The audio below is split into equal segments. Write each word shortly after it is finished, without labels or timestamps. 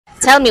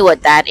Tell me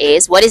what that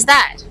is. What is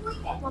that?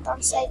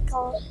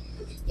 Motorcycle.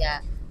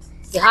 Yeah.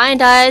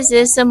 Behind us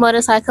is a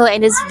motorcycle,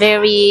 and it's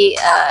very,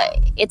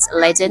 it's a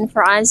legend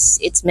for us.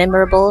 It's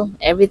memorable.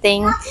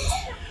 Everything.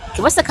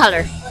 Okay, what's the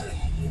color?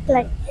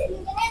 Black.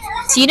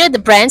 Do you know the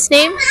brand's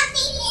name?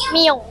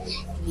 Mio.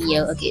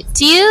 Mio. Okay.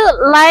 Do you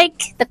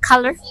like the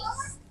color?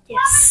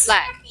 Yes.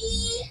 Black.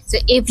 So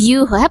if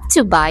you have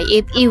to buy,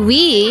 if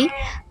we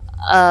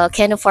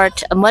can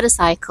afford a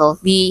motorcycle,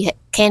 we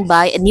can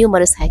buy a new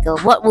motorcycle.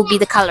 What will be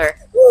the color?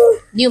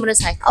 New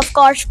motorcycle. Of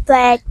course,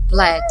 black.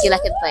 Black. You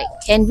like it black?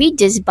 Can we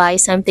just buy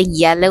something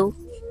yellow?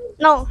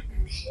 No.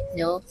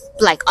 No.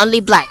 Black. Only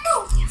black.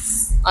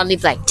 Only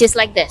black. Just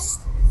like this.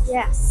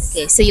 Yes.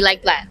 Okay. So you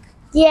like black?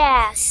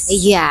 Yes.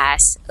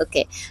 Yes.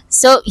 Okay.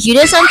 So you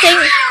know something?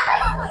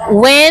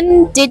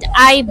 When did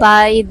I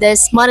buy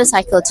this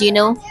motorcycle? Do you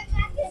know?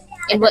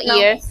 In what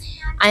year?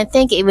 I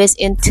think it was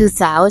in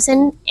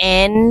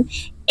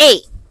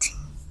 2008.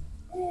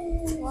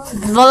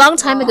 A long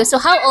time ago. So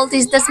how old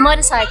is this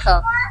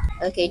motorcycle?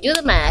 Okay, do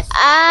the math.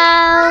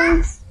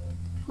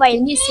 Wait.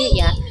 Can you see it?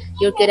 Yeah.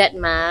 You're good at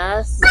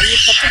math. Now you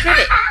have to prove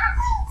it.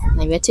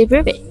 Now you have to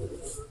prove it.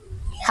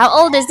 How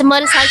old is the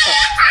motorcycle?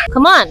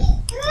 Come on.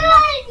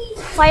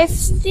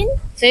 15.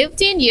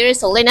 15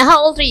 years old. And how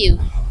old are you?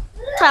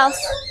 12.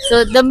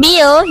 So the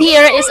Mio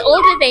here is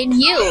older than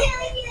you.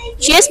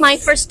 She is my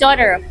first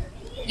daughter.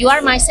 You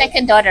are my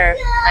second daughter,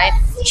 right?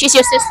 She's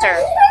your sister.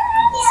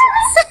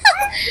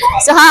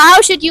 So how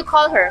should you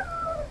call her?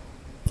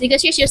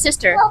 Because she's your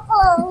sister.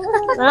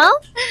 Huh?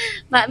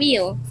 Mak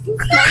Mio.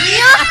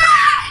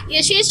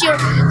 Yeah, she's your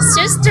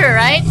sister,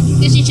 right?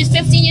 Because she's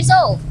 15 years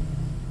old.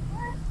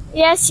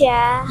 Yes,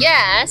 yeah.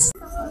 Yes.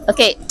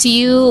 Okay, do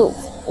you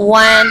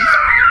want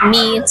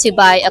me to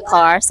buy a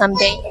car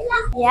someday?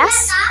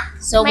 Yes.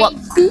 So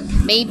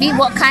maybe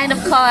what kind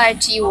of car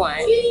do you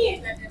want?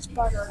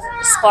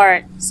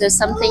 Sport. So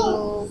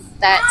something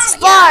that's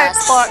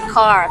sport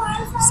car.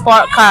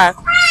 Sport car.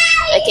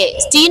 Okay.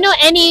 Do you know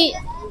any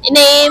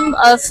name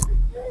of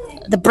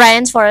the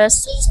brands for a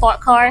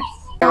sport car?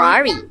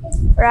 Ferrari.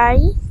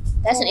 Right.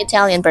 That's an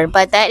Italian brand,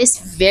 but that is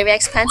very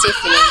expensive.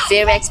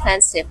 Very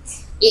expensive.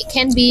 It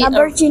can be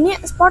Lamborghini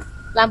Sport.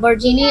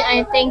 Lamborghini.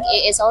 I think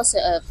it is also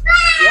a.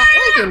 Yeah,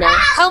 I don't know.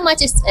 How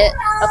much is a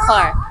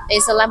car?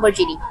 It's a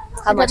Lamborghini.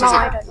 How much is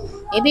I it? don't know.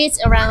 Maybe it's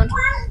around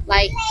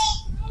like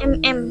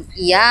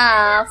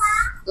yeah,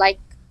 like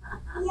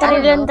I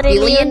don't know,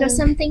 billion or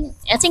something.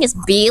 I think it's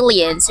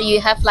billion. So you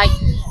have like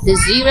the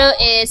zero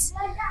is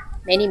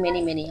many.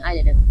 I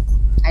don't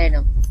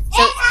know.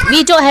 So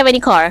we don't have any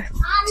car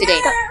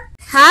today.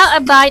 How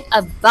about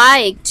a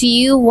bike? Do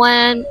you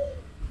want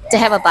to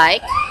have a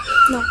bike?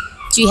 No.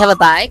 Do you have a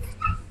bike?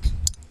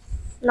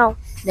 No.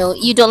 No,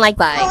 you don't like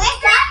bike.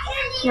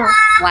 No.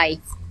 Why?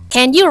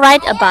 Can you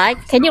ride a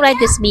bike? Can you ride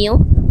this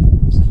Mio?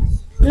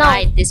 No.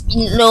 Ride this?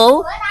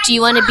 No. Do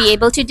you want to be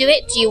able to do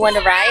it? Do you want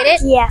to ride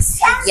it?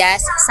 Yes.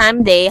 Yes,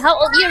 someday. How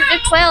old? You're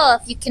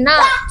 12. You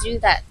cannot do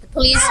that. The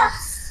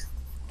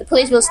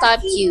police will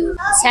stop you.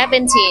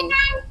 17.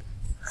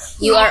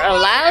 You are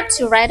allowed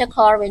to ride a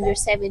car when you're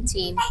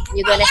 17.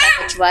 You're gonna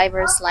have a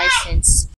driver's license.